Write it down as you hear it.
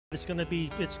It's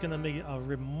gonna make a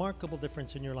remarkable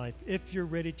difference in your life if you're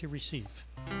ready to receive.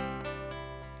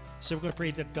 So we're gonna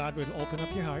pray that God will open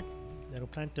up your heart, that will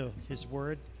plant His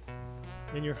word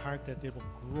in your heart, that it will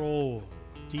grow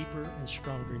deeper and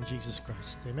stronger in Jesus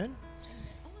Christ. Amen.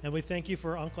 And we thank you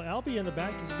for Uncle Albie in the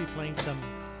back. He's gonna be playing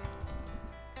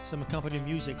some accompanying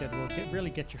music that will really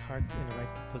get your heart in the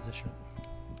right position.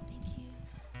 Thank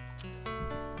you.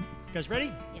 You guys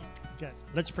ready? Yes. Okay.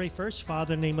 Let's pray first.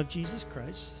 Father, in the name of Jesus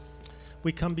Christ,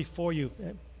 we come before you.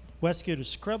 We ask you to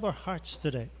scrub our hearts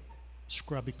today.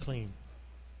 Scrub it clean.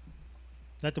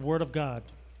 Let the word of God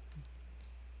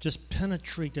just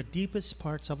penetrate the deepest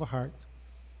parts of our heart.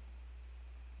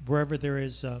 Wherever there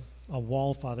is a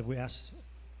wall, Father, we ask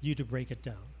you to break it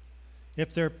down.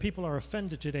 If there are people are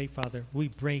offended today, Father, we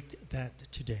break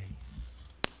that today.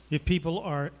 If people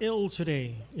are ill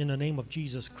today, in the name of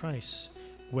Jesus Christ,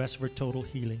 we ask for total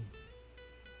healing.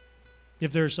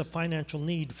 If there's a financial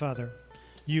need, Father,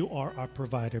 you are our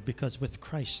provider, because with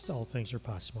Christ all things are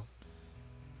possible.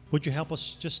 Would you help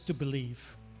us just to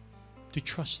believe, to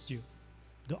trust you,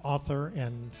 the author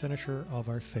and finisher of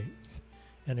our faith?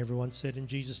 And everyone said in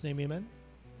Jesus' name, amen.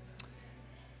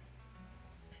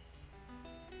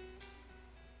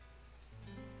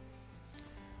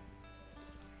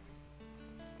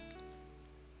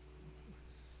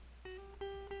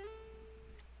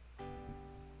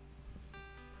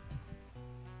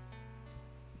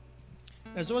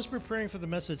 As I was preparing for the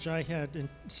message, I had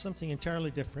something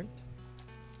entirely different.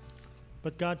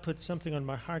 But God put something on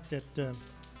my heart that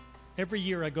every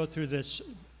year I go through this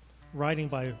writing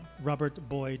by Robert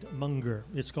Boyd Munger.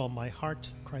 It's called My Heart,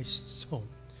 Christ's Home.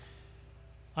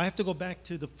 I have to go back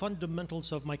to the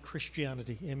fundamentals of my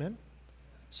Christianity. Amen?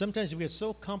 Sometimes we get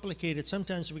so complicated.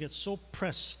 Sometimes we get so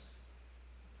pressed.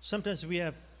 Sometimes we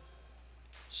have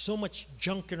so much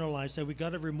junk in our lives that we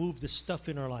got to remove the stuff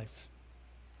in our life.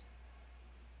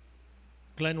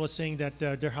 Glenn was saying that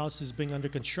their house is being under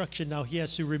construction. Now he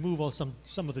has to remove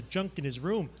some of the junk in his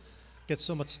room. Gets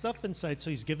so much stuff inside, so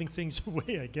he's giving things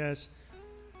away, I guess.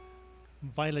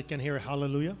 Violet can hear a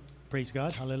hallelujah. Praise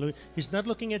God, hallelujah. He's not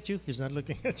looking at you. He's not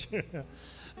looking at you.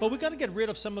 But we got to get rid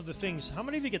of some of the things. How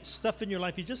many of you get stuff in your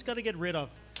life you just got to get rid of?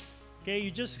 Okay,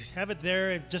 you just have it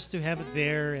there just to have it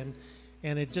there,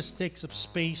 and it just takes up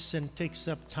space and takes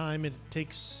up time. It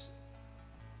takes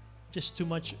just too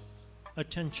much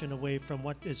attention away from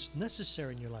what is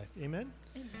necessary in your life. Amen?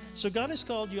 Amen. So God has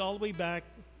called you all the way back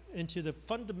into the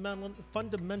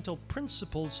fundamental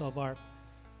principles of our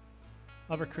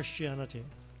Christianity.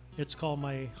 It's called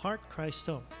My Heart, Christ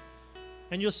Home.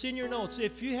 And you'll see in your notes,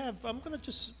 if you have, I'm going to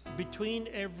just, between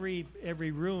every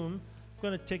room, I'm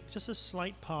going to take just a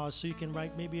slight pause so you can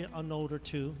write maybe a note or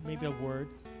two, maybe a word,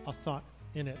 a thought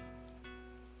in it.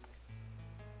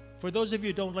 For those of you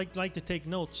who don't like to take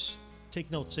notes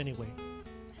anyway.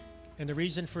 And the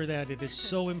reason for that, it is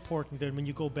so important that when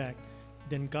you go back,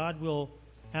 then God will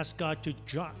ask God to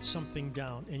jot something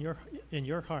down in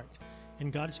your heart.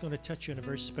 And God is going to touch you in a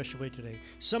very special way today.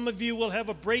 Some of you will have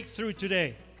a breakthrough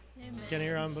today. Amen. Can I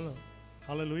hear on below?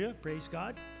 Hallelujah. Praise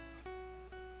God.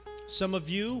 Some of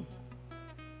you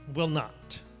will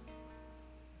not.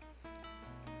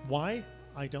 Why?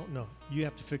 I don't know. You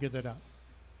have to figure that out.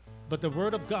 But the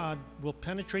Word of God will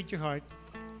penetrate your heart.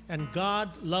 And God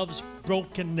loves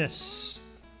brokenness.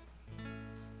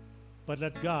 But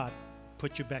let God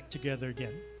put you back together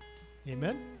again.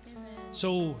 Amen? Amen.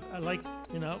 So,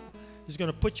 He's going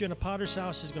to put you in a potter's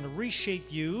house. He's going to reshape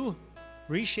you,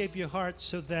 reshape your heart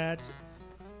so that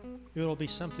it will be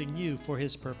something new for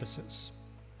His purposes.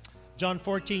 John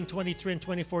 14:23 and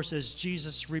 24 says,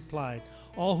 Jesus replied,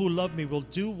 all who love me will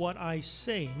do what I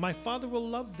say. My Father will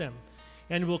love them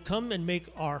and will come and make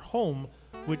our home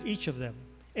with each of them.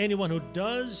 Anyone who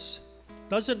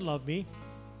doesn't love me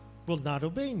will not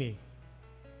obey me.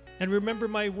 And remember,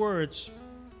 my words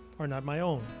are not my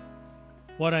own.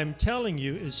 What I'm telling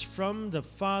you is from the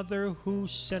Father who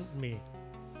sent me.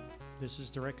 This is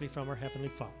directly from our Heavenly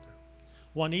Father.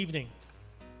 One evening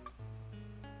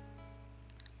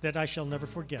that I shall never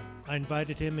forget, I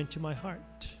invited Him into my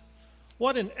heart.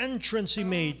 What an entrance He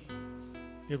made.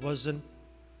 It wasn't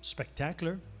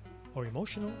spectacular or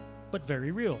emotional, but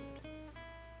very real.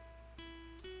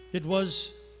 It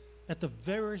was at the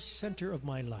very center of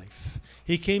my life.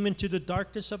 He came into the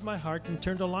darkness of my heart and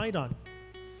turned a light on.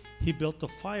 He built a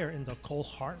fire in the cold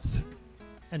hearth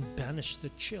and banished the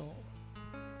chill.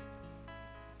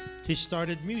 He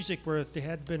started music where there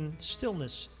had been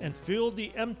stillness and filled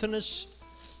the emptiness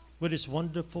with His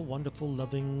wonderful, wonderful,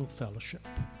 loving fellowship.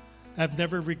 I've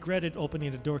never regretted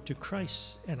opening the door to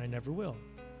Christ, and I never will,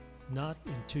 not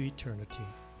into eternity.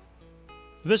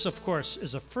 This, of course,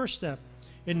 is a first step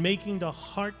in making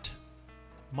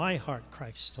my heart,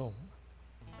 Christ's home.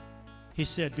 He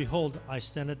said, "Behold, I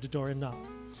stand at the door and knock.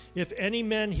 If any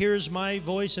man hears my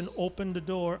voice and open the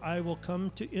door, I will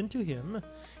come into him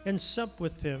and sup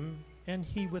with him and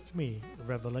he with me."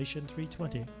 Revelation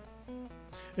 3:20.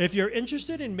 If you're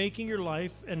interested in making your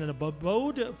life an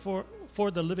abode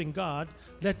for the living God,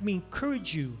 let me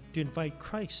encourage you to invite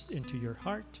Christ into your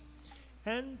heart,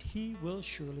 and he will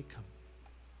surely come.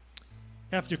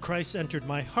 After Christ entered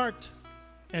my heart,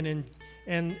 and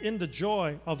in the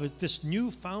joy of this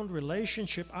newfound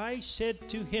relationship, I said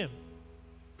to him,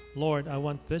 "Lord, I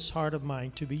want this heart of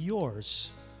mine to be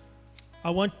yours.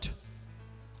 I want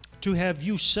to have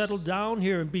you settle down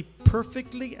here and be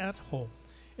perfectly at home.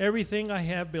 Everything I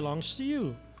have belongs to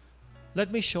you.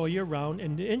 Let me show you around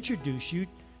and introduce you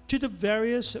to the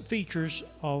various features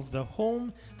of the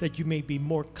home, that you may be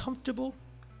more comfortable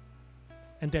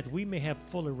and that we may have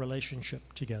fuller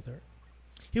relationship together."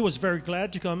 He was very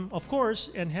glad to come, of course,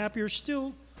 and happier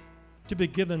still to be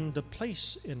given the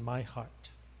place in my heart.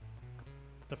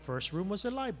 The first room was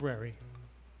a library.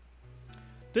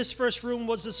 This first room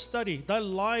was a study, the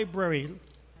library.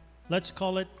 Let's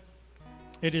call it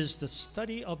is the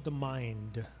study of the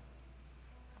mind.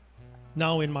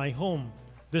 Now in my home,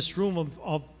 this room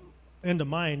in the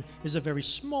mind is a very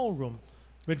small room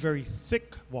with very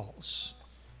thick walls.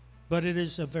 But it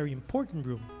is a very important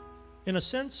room. In a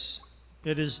sense,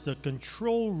 it is the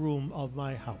control room of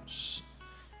my house.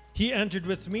 He entered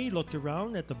with me, looked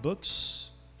around at the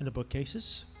books in the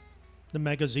bookcases, the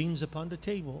magazines upon the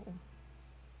table,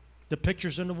 the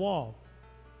pictures on the wall.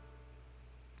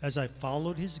 As I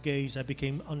followed his gaze, I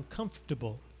became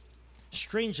uncomfortable.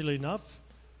 Strangely enough,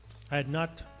 I had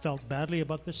not felt badly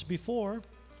about this before,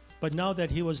 but now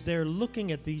that he was there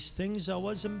looking at these things, I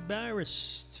was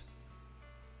embarrassed.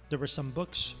 There were some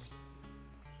books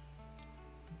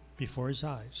before his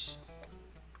eyes,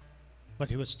 but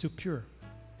he was too pure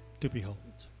to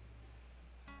behold.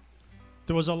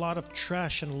 There was a lot of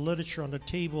trash and literature on the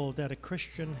table that a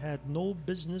Christian had no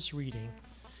business reading.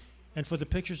 And for the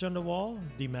pictures on the wall,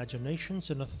 the imaginations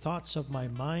and the thoughts of my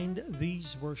mind,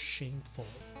 these were shameful.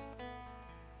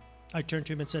 I turned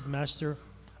to him and said, "Master,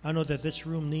 I know that this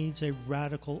room needs a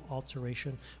radical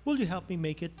alteration. Will you help me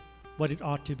make it what it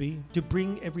ought to be, to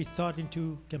bring every thought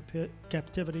into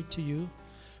captivity to you?"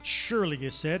 "Surely," he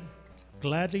said,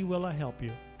 "gladly will I help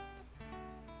you."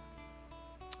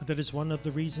 That is one of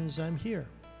the reasons I'm here.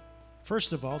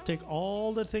 First of all, take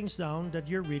all the things down that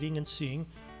you're reading and seeing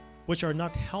which are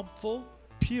not helpful,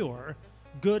 pure,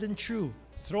 good, and true.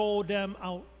 Throw them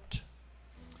out.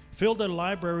 Fill the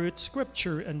library with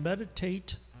scripture and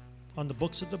meditate on the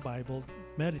books of the Bible.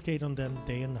 Meditate on them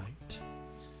day and night.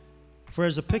 For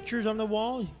as the pictures on the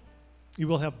wall, you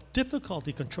will have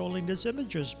difficulty controlling these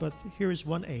images, but here is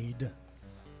one aid.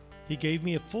 He gave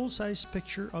me a full-size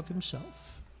picture of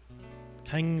himself.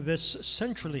 "Hang this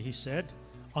centrally," he said,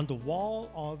 "on the wall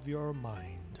of your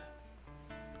mind."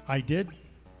 I did,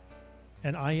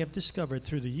 and I have discovered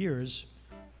through the years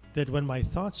that when my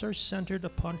thoughts are centered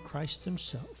upon Christ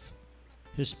himself,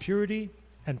 his purity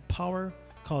and power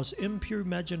cause impure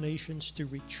imaginations to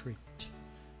retreat.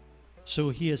 So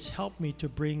he has helped me to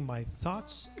bring my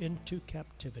thoughts into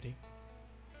captivity.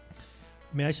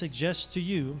 May I suggest to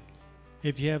you,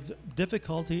 if you have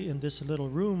difficulty in this little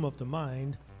room of the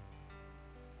mind,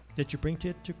 that you bring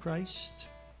it to Christ.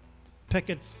 Pack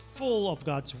it full of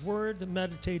God's word,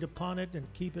 meditate upon it,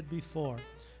 and keep it before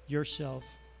yourself.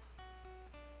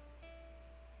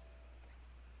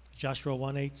 Joshua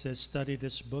 1:8 says, "Study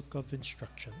this book of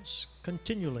instructions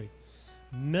continually.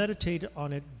 Meditate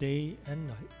on it day and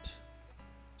night,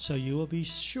 so you will be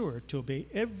sure to obey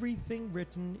everything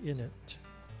written in it.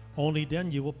 Only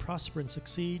then you will prosper and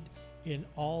succeed in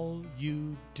all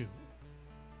you do."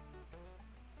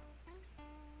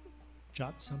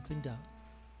 Jot something down.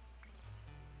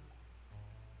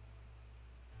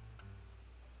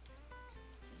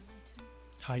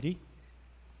 Heidi,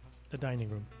 the dining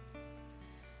room.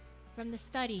 From the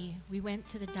study, we went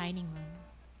to the dining room,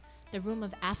 the room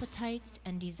of appetites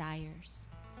and desires.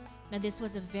 Now, this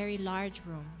was a very large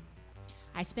room.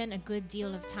 I spent a good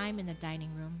deal of time in the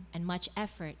dining room and much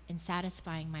effort in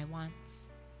satisfying my wants.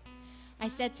 I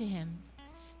said to him,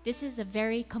 "This is a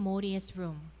very commodious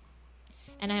room,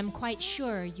 and I am quite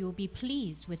sure you will be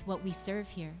pleased with what we serve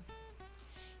here."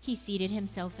 He seated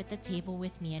himself at the table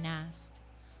with me and asked,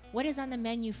 "What is on the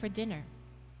menu for dinner?"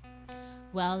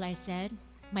 "Well," I said,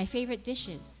 "my favorite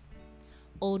dishes: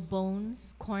 old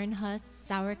bones, corn husks,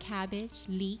 sour cabbage,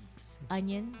 leeks,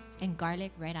 onions, and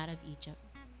garlic right out of Egypt."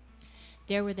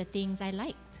 There were the things I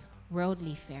liked,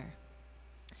 worldly fare.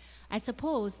 I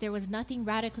suppose there was nothing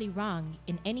radically wrong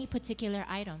in any particular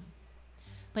item,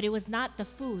 but it was not the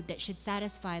food that should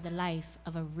satisfy the life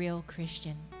of a real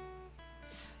Christian.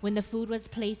 When the food was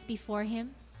placed before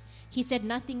him, he said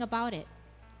nothing about it.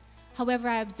 However,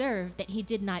 I observed that he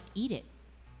did not eat it.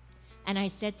 And I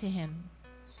said to him,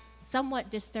 somewhat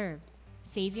disturbed,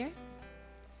 Savior,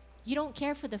 you don't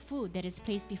care for the food that is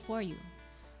placed before you.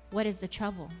 What is the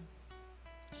trouble?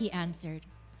 He answered,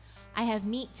 I have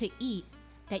meat to eat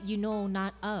that you know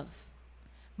not of.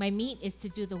 My meat is to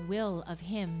do the will of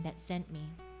him that sent me.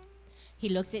 He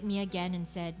looked at me again and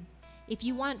said, if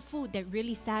you want food that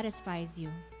really satisfies you,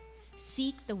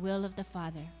 seek the will of the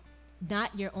Father,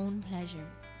 not your own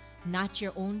pleasures, not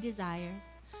your own desires,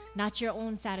 not your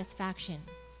own satisfaction.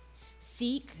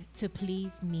 Seek to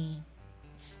please me,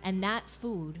 and that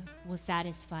food will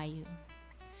satisfy you.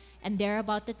 And there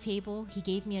about the table, he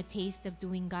gave me a taste of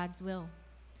doing God's will.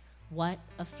 What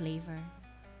a flavor.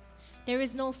 There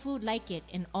is no food like it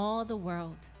in all the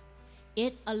world.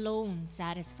 It alone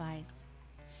satisfies.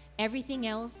 Everything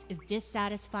else is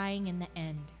dissatisfying in the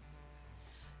end.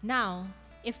 Now,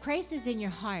 if Christ is in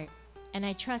your heart, and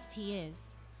I trust he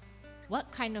is,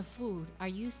 what kind of food are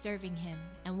you serving him,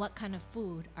 and what kind of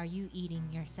food are you eating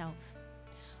yourself?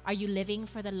 Are you living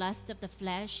for the lust of the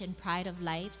flesh and pride of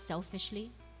life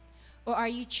selfishly? Or are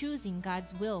you choosing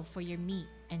God's will for your meat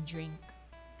and drink?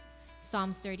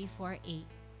 Psalms 34:8.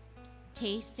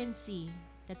 Taste and see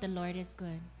that the Lord is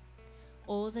good.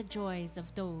 Oh, the joys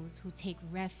of those who take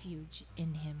refuge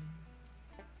in him.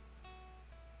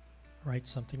 Write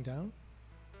something down.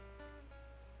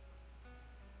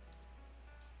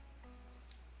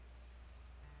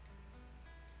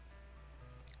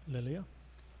 Lilia?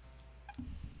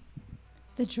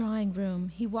 The drawing room.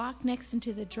 He walked next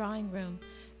into the drawing room.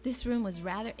 This room was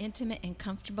rather intimate and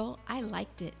comfortable. I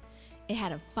liked it. It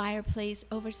had a fireplace,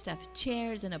 overstuffed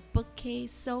chairs, and a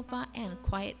bookcase, sofa, and a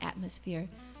quiet atmosphere.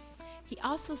 He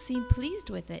also seemed pleased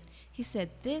with it. He said,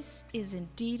 this is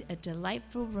indeed a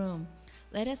delightful room.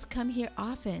 Let us come here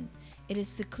often. It is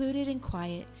secluded and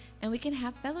quiet, and we can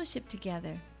have fellowship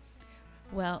together.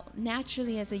 Well,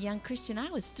 naturally, as a young Christian,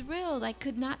 I was thrilled. I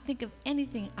could not think of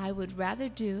anything I would rather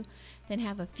do than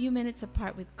have a few minutes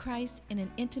apart with Christ in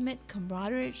an intimate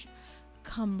comradeship.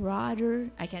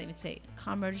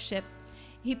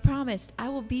 He promised,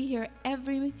 I'll be here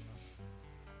every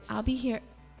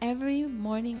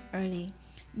morning early.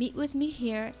 Meet with me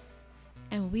here,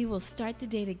 and we will start the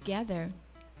day together.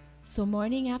 So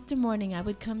morning after morning, I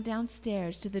would come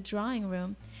downstairs to the drawing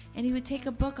room, and he would take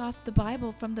a book off the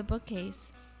Bible from the bookcase.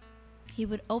 He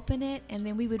would open it, and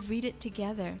then we would read it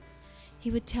together. He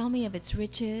would tell me of its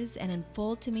riches and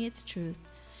unfold to me its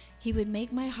truth. He would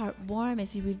make my heart warm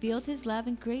as he revealed his love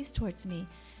and grace towards me.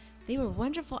 They were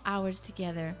wonderful hours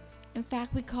together. In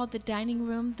fact, we called the dining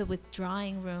room the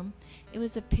withdrawing room. It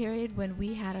was a period when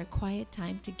we had our quiet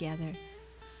time together.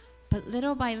 But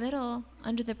little by little,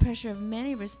 under the pressure of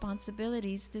many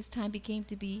responsibilities, this time began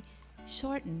to be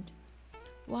shortened.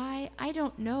 Why, I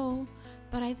don't know,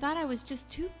 but I thought I was just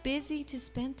too busy to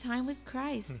spend time with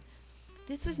Christ.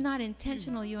 This was not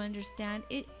intentional, you understand.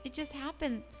 It just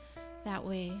happened that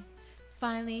way.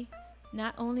 Finally,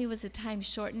 not only was the time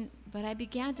shortened, but I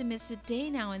began to miss a day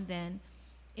now and then.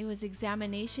 It was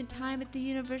examination time at the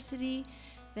university,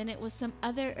 then it was some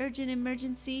other urgent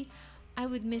emergency. I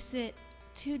would miss it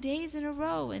 2 days in a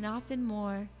row and often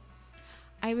more.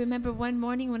 I remember one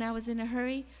morning when I was in a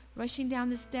hurry, rushing down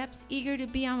the steps, eager to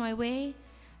be on my way.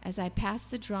 As I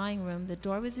passed the drawing room, the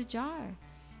door was ajar.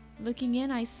 Looking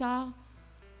in, I saw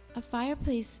a fire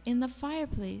in the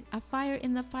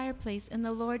fireplace, and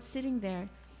the Lord sitting there.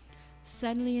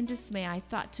 Suddenly in dismay, I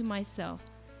thought to myself,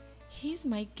 he's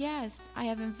my guest. I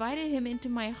have invited him into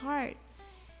my heart.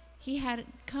 He had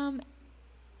come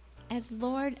as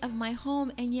Lord of my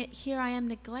home, and yet here I am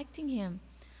neglecting him.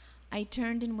 I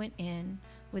turned and went in.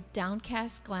 With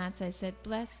downcast glance, I said,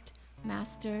 Blessed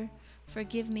Master,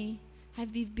 forgive me.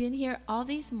 Have you been here all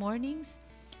these mornings?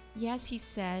 Yes, he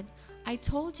said. I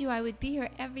told you I would be here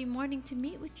every morning to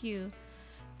meet with you.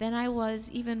 Then I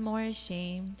was even more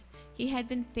ashamed. He had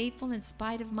been faithful in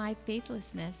spite of my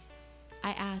faithlessness.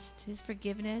 I asked his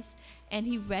forgiveness, and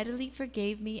he readily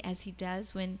forgave me as he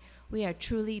does when we are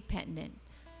truly penitent.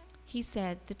 He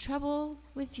said, the trouble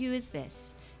with you is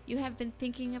this. You have been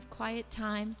thinking of quiet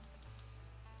time,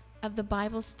 of the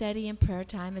Bible study and prayer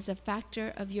time as a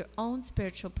factor of your own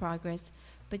spiritual progress,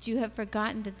 but you have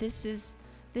forgotten that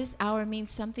this hour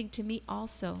means something to me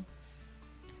also.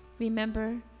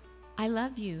 Remember, I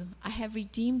love you. I have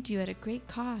redeemed you at a great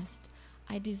cost.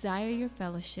 I desire your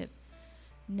fellowship.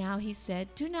 Now, he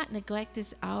said, do not neglect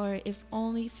this hour, if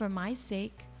only for my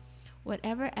sake.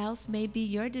 Whatever else may be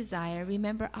your desire,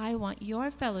 remember I want your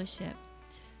fellowship.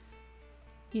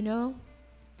 You know,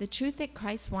 the truth that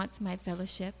Christ wants my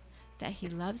fellowship, that he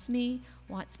loves me,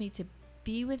 wants me to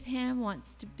be with him,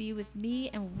 wants to be with me,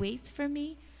 and waits for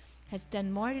me, has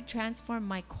done more to transform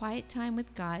my quiet time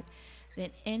with God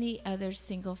than any other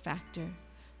single factor.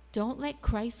 Don't let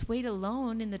Christ wait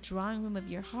alone in the drawing room of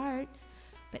your heart,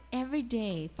 but every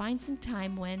day find some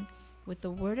time when, with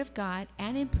the word of God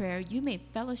and in prayer, you may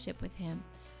fellowship with him.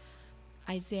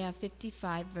 Isaiah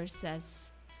 55 verse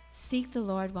says, "Seek the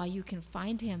Lord while you can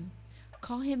find him.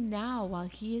 Call him now while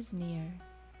he is near."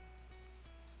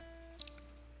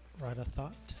 Write a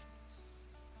thought.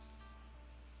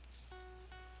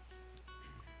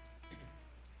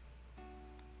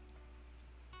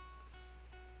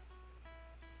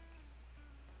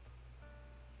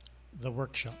 The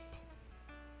workshop.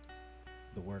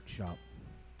 The workshop.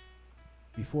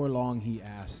 Before long, he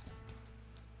asked,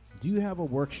 "Do you have a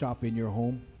workshop in your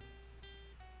home?"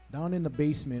 Down in the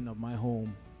basement of my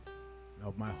home,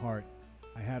 of my heart,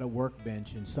 I had a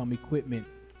workbench and some equipment,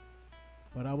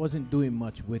 but I wasn't doing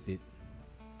much with it.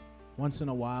 Once in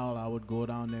a while, I would go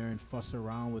down there and fuss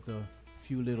around with a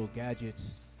few little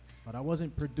gadgets, but I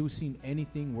wasn't producing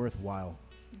anything worthwhile.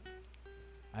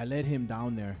 I led him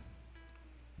down there.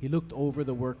 He looked over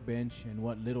the workbench and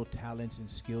what little talents and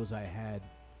skills I had.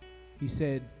 He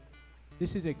said,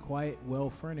 "This is a quiet,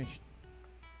 well-furnished.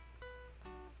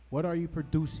 What are you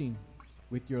producing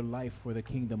with your life for the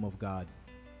kingdom of God?"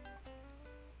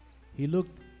 He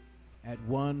looked at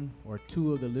one or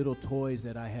two of the little toys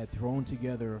that I had thrown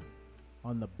together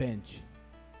on the bench,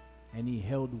 and he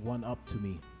held one up to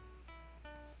me.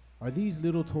 "Are these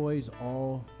little toys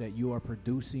all that you are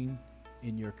producing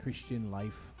in your Christian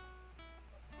life?"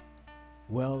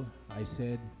 "Well," I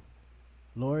said,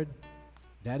 "Lord,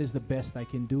 that is the best I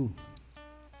can do.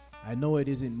 I know it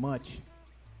isn't much,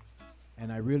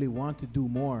 and I really want to do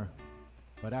more,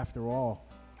 but after all,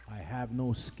 I have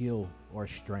no skill or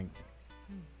strength."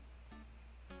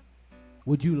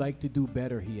 "Would you like to do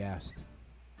better?" he asked.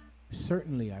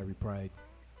 "Certainly," I replied.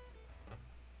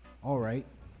 "All right,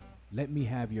 let me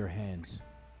have your hands.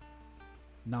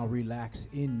 Now relax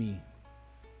in me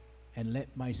and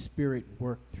let my spirit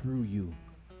work through you.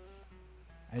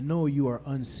 I know you are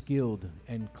unskilled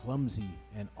and clumsy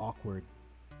and awkward,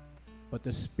 but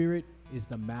the Spirit is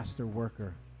the master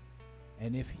worker,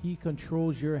 and if he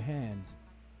controls your hands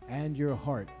and your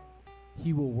heart,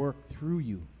 he will work through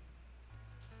you."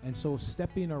 And so,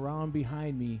 stepping around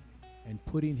behind me and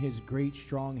putting his great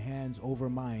strong hands over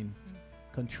mine,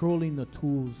 controlling the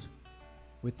tools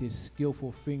with his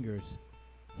skillful fingers,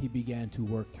 he began to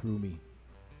work through me.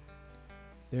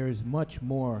 There is much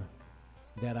more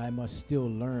that I must still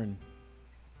learn,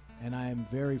 and I am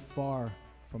very far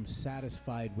from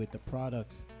satisfied with the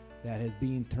product that has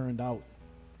been turned out.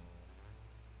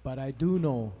 But I do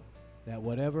know that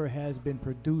whatever has been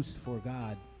produced for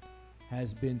God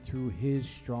has been through his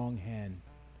strong hand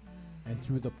and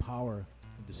through the power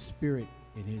of the Spirit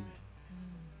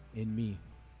in me.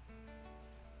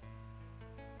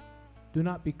 Do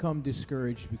not become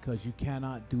discouraged because you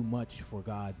cannot do much for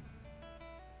God.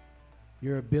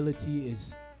 Your ability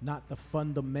is not the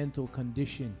fundamental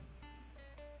condition.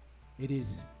 It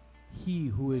is he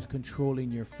who is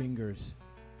controlling your fingers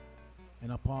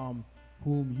and upon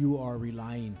whom you are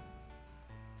relying.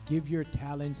 Give your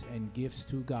talents and gifts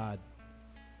to God,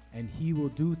 and he will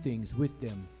do things with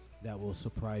them that will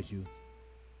surprise you.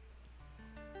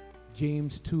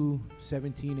 James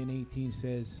 2:17 and 18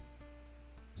 says,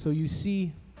 "So you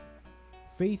see,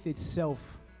 faith itself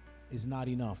is not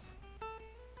enough.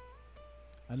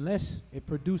 Unless it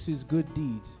produces good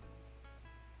deeds,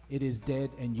 it is dead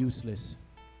and useless."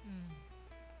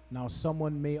 Now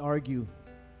someone may argue,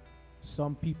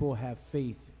 some people have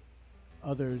faith,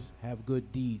 others have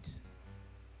good deeds.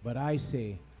 But I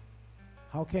say,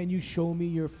 how can you show me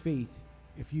your faith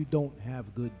if you don't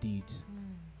have good deeds?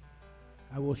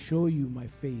 I will show you my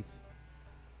faith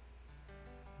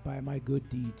by my good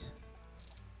deeds.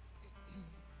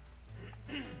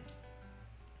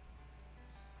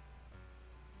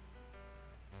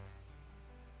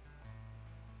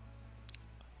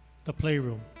 The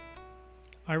playroom.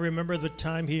 I remember the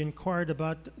time he inquired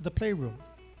about the playroom.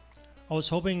 I was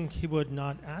hoping he would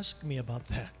not ask me about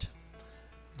that.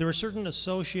 There are certain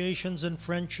associations and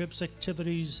friendships,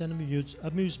 activities, and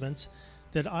amusements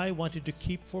that I wanted to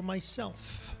keep for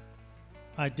myself.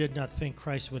 I did not think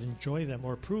Christ would enjoy them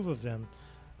or approve of them,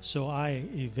 so I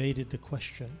evaded the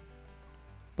question.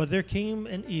 But there came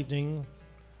an evening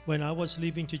when I was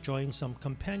leaving to join some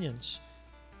companions.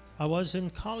 I was in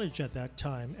college at that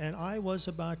time, and I was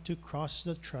about to cross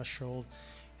the threshold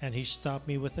and he stopped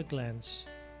me with a glance.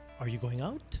 Are you going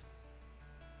out?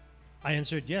 I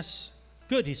answered, yes.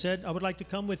 Good, he said. I would like to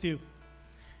come with you.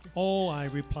 Oh, I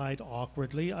replied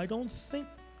awkwardly, I don't think,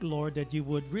 Lord, that you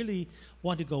would really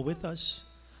want to go with us.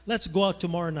 Let's go out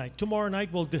tomorrow night. Tomorrow night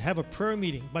we'll have a prayer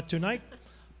meeting, but tonight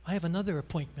I have another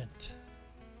appointment.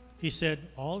 He said,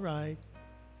 all right.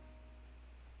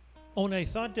 Oh, and I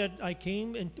thought that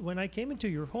when I came into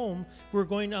your home, we're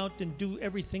going out and do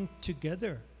everything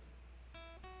together.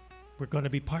 We're going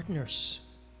to be partners.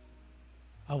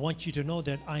 I want you to know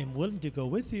that I am willing to go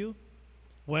with you.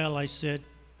 Well, I said,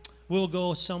 we'll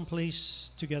go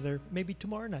someplace together, maybe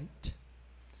tomorrow night.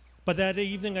 But that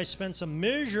evening I spent some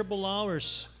miserable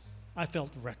hours. I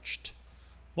felt wretched.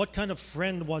 What kind of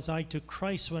friend was I to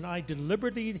Christ when I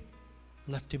deliberately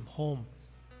left him home,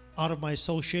 out of my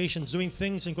associations, doing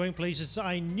things and going places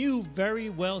I knew very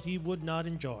well he would not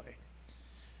enjoy?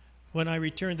 When I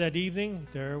returned that evening,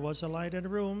 there was a light in the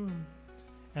room.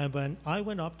 And when I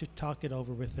went up to talk it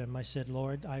over with him, I said,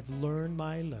 Lord, I've learned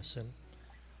my lesson.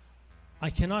 I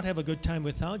cannot have a good time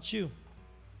without you.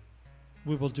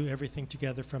 We will do everything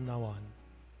together from now on.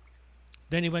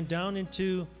 Then he went down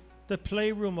into the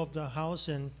playroom of the house,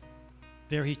 and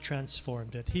there he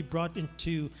transformed it. He brought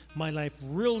into my life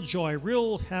real joy,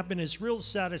 real happiness, real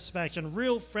satisfaction,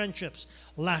 real friendships.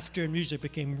 Laughter and music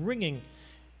became ringing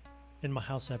in my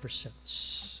house ever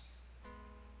since.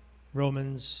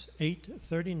 Romans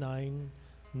 8:39,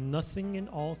 nothing in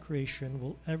all creation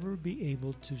will ever be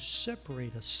able to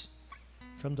separate us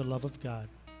from the love of God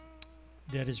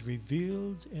that is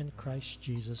revealed in Christ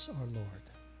Jesus our Lord.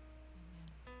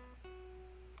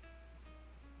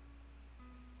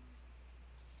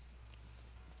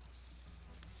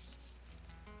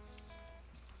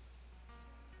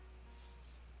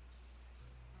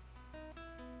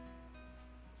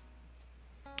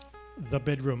 The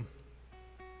bedroom.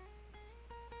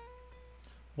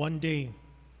 One day,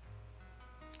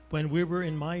 when we were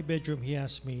in my bedroom, he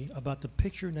asked me about the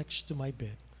picture next to my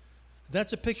bed.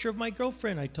 That's a picture of my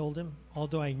girlfriend, I told him.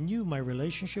 Although I knew my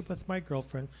relationship with my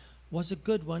girlfriend was a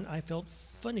good one, I felt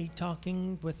funny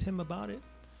talking with him about it.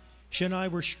 She and I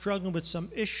were struggling with some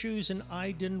issues, and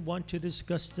I didn't want to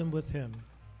discuss them with him.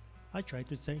 I tried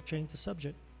to change the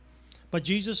subject. But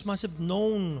Jesus must have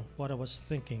known what I was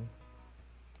thinking.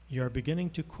 You're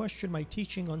beginning to question my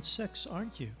teaching on sex,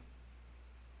 aren't you?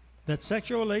 That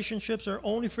sexual relationships are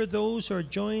only for those who are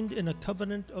joined in a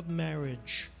covenant of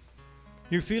marriage.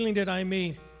 You're feeling that I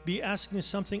may be asking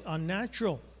something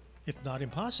unnatural, if not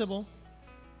impossible.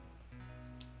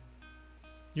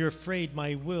 You're afraid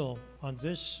my will on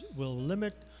this will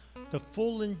limit the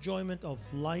full enjoyment of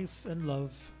life and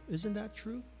love. Isn't that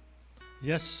true?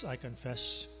 Yes, I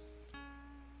confess.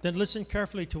 Then listen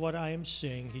carefully to what I am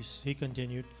saying, he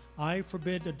continued. I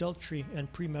forbid adultery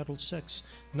and premarital sex,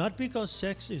 not because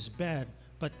sex is bad,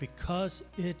 but because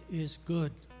it is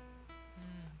good.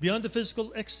 Beyond the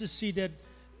physical ecstasy that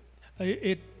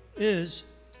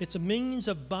it's a means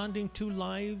of bonding two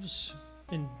lives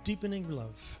in deepening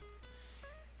love.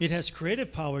 It has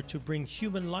creative power to bring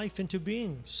human life into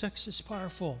being. Sex is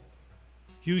powerful.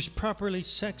 Used properly,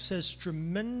 sex has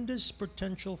tremendous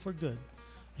potential for good.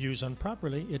 Used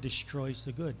improperly, it destroys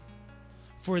the good.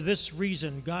 For this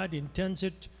reason, God intends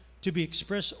it to be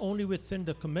expressed only within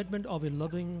the commitment of a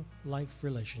loving life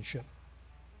relationship.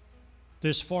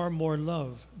 There's far more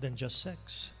love than just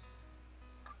sex.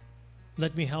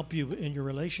 Let me help you in your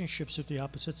relationships with the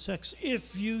opposite sex.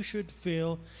 If you should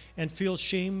fail and feel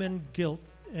shame and guilt,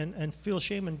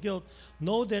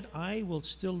 know that I will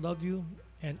still love you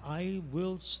and I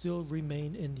will still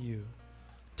remain in you.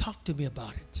 Talk to me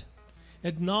about it.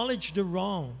 Acknowledge the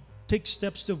wrong. Take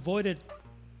steps to avoid it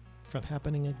from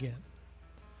happening again.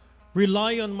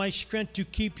 Rely on my strength to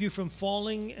keep you from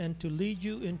falling and to lead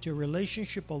you into a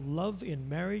relationship of love in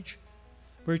marriage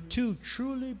where two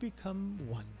truly become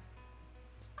one.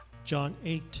 John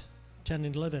 8:10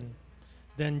 and 11.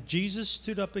 Then Jesus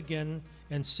stood up again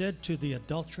and said to the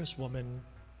adulterous woman,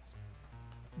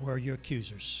 where are your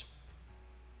accusers?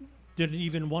 Didn't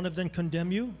even one of them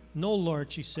condemn you? No,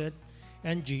 Lord, she said.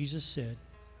 And Jesus said,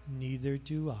 neither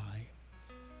do I.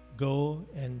 Go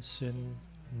and sin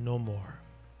no more.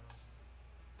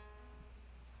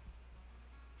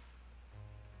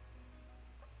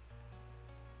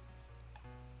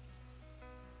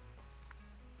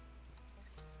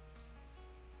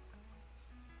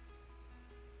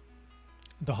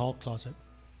 The hall closet.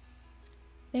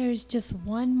 There is just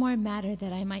one more matter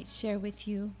that I might share with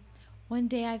you. One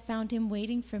day I found him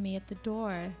waiting for me at the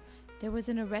door. There was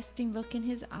an arresting look in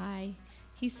his eye.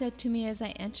 He said to me as I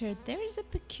entered, there is a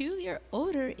peculiar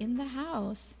odor in the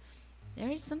house. There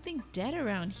is something dead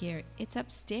around here. It's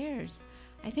upstairs.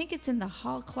 I think it's in the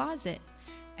hall closet.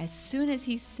 As soon as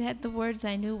he said the words,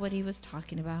 I knew what he was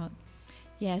talking about.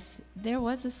 Yes, there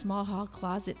was a small hall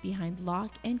closet behind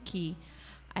lock and key.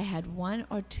 I had one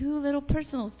or two little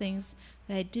personal things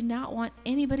that I did not want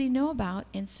anybody to know about,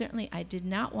 and certainly I did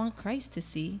not want Christ to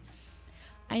see.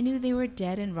 I knew they were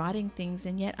dead and rotting things,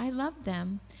 and yet I loved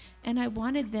them, and I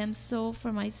wanted them so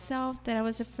for myself that I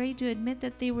was afraid to admit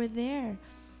that they were there.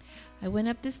 I went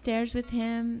up the stairs with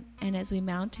him, and as we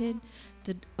mounted,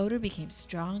 the odor became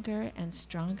stronger and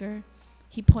stronger.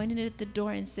 He pointed at the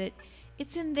door and said,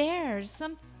 "It's in there,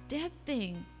 some dead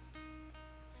thing."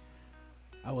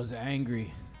 I was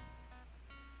angry.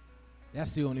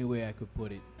 That's the only way I could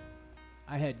put it.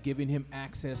 I had given him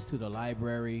access to the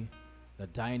library, the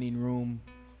dining room,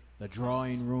 the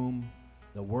drawing room,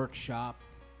 the workshop,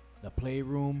 the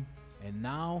playroom, and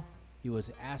now he was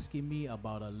asking me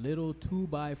about a little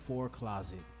 2x4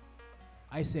 closet.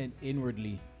 I said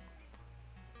inwardly,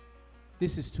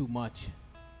 "This is too much.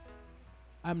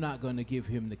 I'm not going to give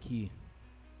him the key."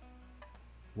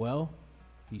 "Well,"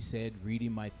 he said,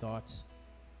 reading my thoughts,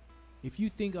 "if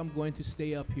you think I'm going to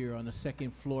stay up here on the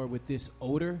second floor with this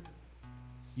odor,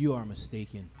 you are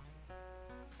mistaken.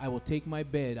 I will take my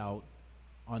bed out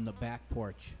on the back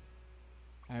porch.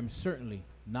 I am certainly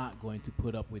not going to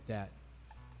put up with that."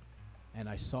 And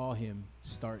I saw him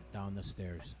start down the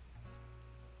stairs.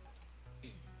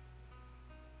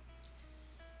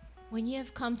 When you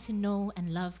have come to know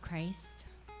and love Christ,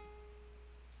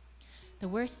 the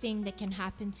worst thing that can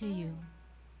happen to you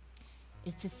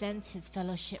is to sense his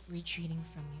fellowship retreating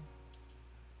from you.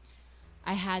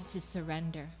 I had to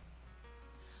surrender.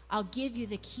 "I'll give you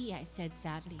the key," I said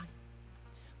sadly,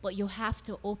 "but you'll have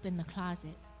to open the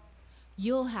closet.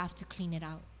 You'll have to clean it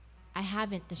out. I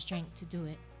haven't the strength to do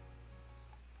it."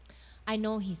 "I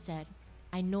know," he said.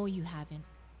 "I know you haven't.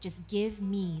 Just give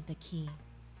me the key.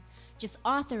 Just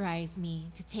authorize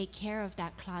me to take care of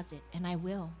that closet, and I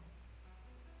will."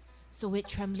 So with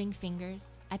trembling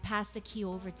fingers, I passed the key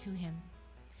over to him.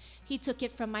 He took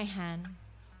it from my hand,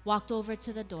 walked over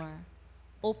to the door,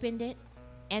 opened it,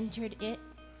 entered it,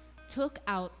 took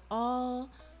out all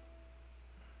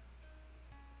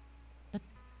the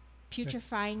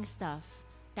putrefying stuff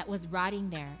that was rotting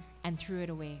there and threw it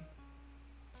away.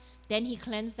 Then he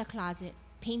cleansed the closet,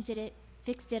 painted it,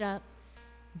 fixed it up,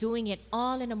 doing it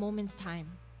all in a moment's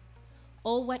time.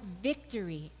 Oh, what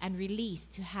victory and release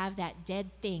to have that dead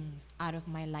thing out of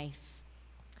my life.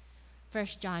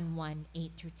 1 John 1,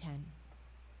 8 through 10.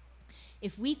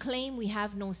 If we claim we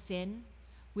have no sin,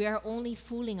 we are only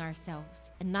fooling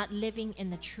ourselves and not living in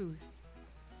the truth.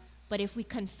 But if we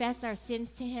confess our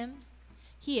sins to him,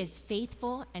 he is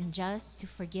faithful and just to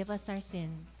forgive us our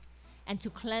sins and to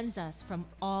cleanse us from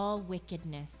all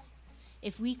wickedness.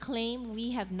 If we claim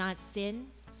we have not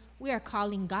sinned, we are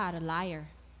calling God a liar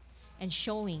and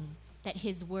showing that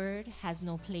his word has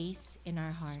no place in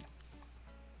our hearts.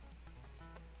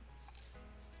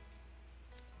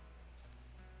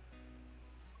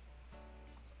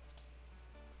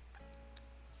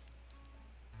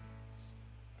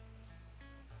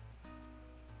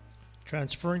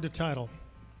 Transferring the title.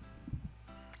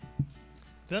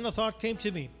 Then a thought came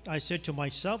to me. I said to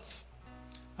myself,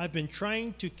 I've been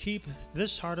trying to keep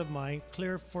this heart of mine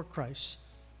clear for Christ.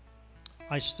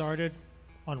 I started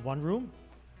on one room,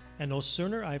 and no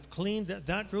sooner I've cleaned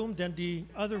that room than the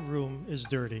other room is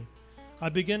dirty. I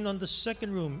begin on the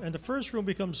second room, and the first room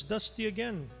becomes dusty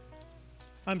again.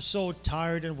 I'm so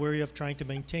tired and weary of trying to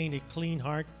maintain a clean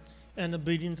heart and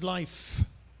obedient life.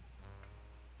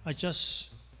 I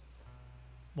just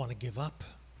want to give up.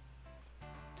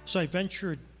 So I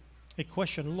ventured a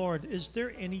question, Lord, is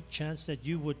there any chance that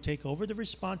you would take over the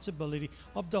responsibility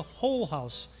of the whole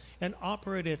house and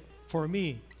operate it for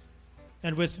me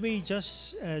and with me,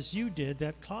 just as you did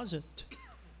that closet?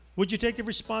 Would you take the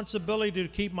responsibility to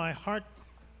keep my heart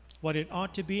what it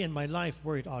ought to be and my life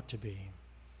where it ought to be?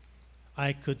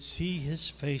 I could see his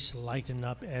face lighten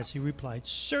up as he replied,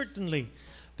 certainly,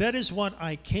 that is what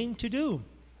I came to do.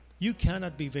 You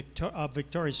cannot be a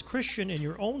victorious Christian in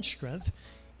your own strength.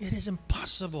 It is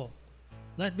impossible.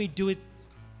 Let me do it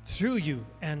through you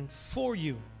and for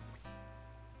you.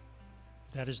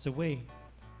 That is the way.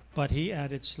 But he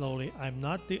added slowly, I'm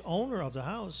not the owner of the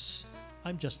house.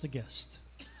 I'm just a guest.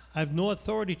 I have no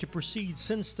authority to proceed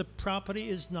since the property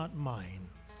is not mine.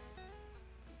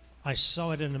 I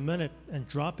saw it in a minute, and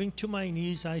dropping to my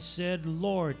knees, I said,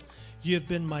 Lord, you have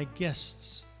been my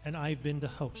guests, and I've been the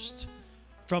host.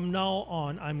 From now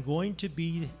on, I'm going to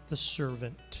be the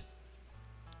servant.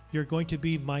 You're going to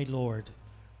be my Lord.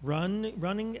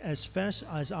 Running as fast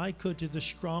as I could to the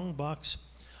strong box,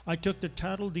 I took the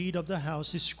title deed of the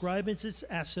house, describing its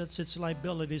assets, its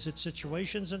liabilities, its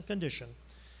situations and condition.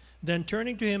 Then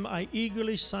turning to him, I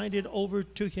eagerly signed it over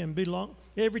to him.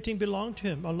 Everything belonged to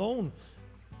him alone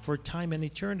for time and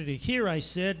eternity. Here, I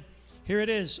said, here it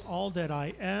is, all that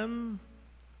I am,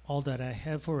 all that I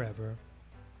have forever.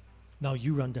 Now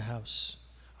you run the house.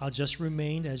 I'll just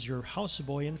remain as your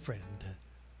houseboy and friend.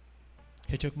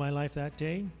 He took my life that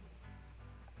day,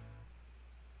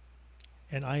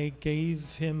 and I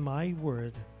gave him my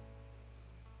word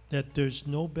that there's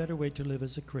no better way to live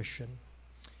as a Christian.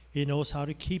 He knows how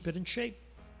to keep it in shape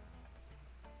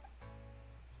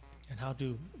and how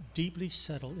to deeply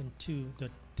settle into the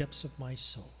depths of my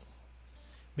soul.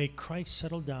 May Christ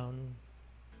settle down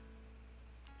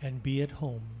and be at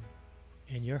home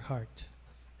in your heart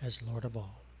as Lord of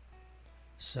all.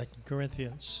 2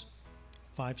 Corinthians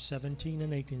 5:17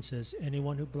 and 18 says,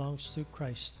 anyone who belongs to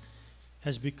Christ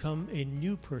has become a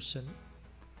new person.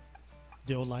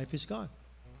 The old life is gone.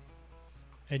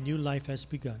 A new life has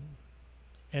begun.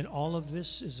 And all of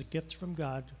this is a gift from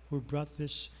God, who brought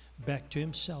this back to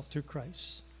himself through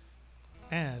Christ.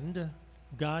 And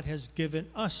God has given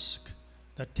us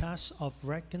the task of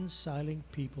reconciling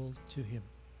people to him.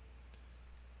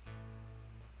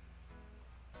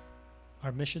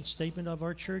 Our mission statement of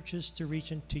our church is to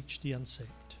reach and teach the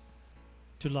unsaved,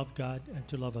 to love God and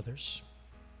to love others.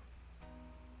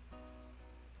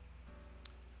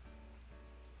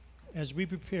 As we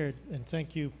prepared, and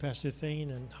thank you, Pastor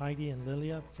Thane and Heidi and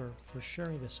Lilia, for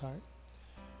sharing this heart.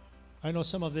 I know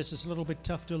some of this is a little bit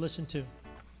tough to listen to,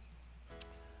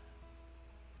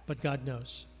 but God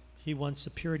knows. He wants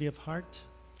the purity of heart.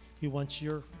 He wants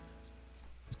your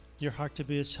heart to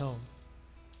be his home.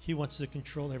 He wants to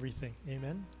control everything.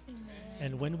 Amen? Amen.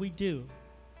 And when we do,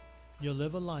 you'll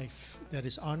live a life that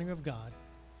is honoring of God,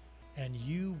 and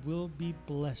you will be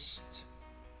blessed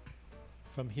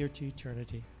from here to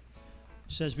eternity.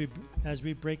 So as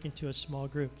we break into a small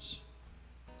groups,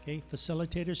 okay,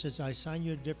 facilitators, as I assign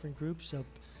you to different groups,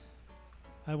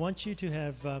 I want you to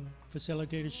have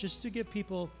facilitators just to give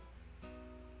people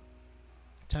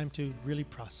time to really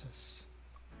process.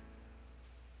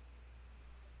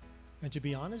 And to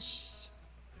be honest,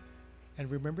 and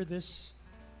remember this,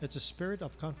 it's a spirit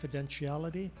of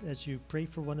confidentiality as you pray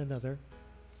for one another,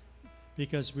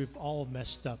 because we've all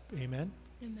messed up. Amen?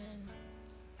 Amen.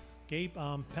 Okay,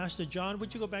 Pastor John,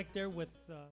 would you go back there with...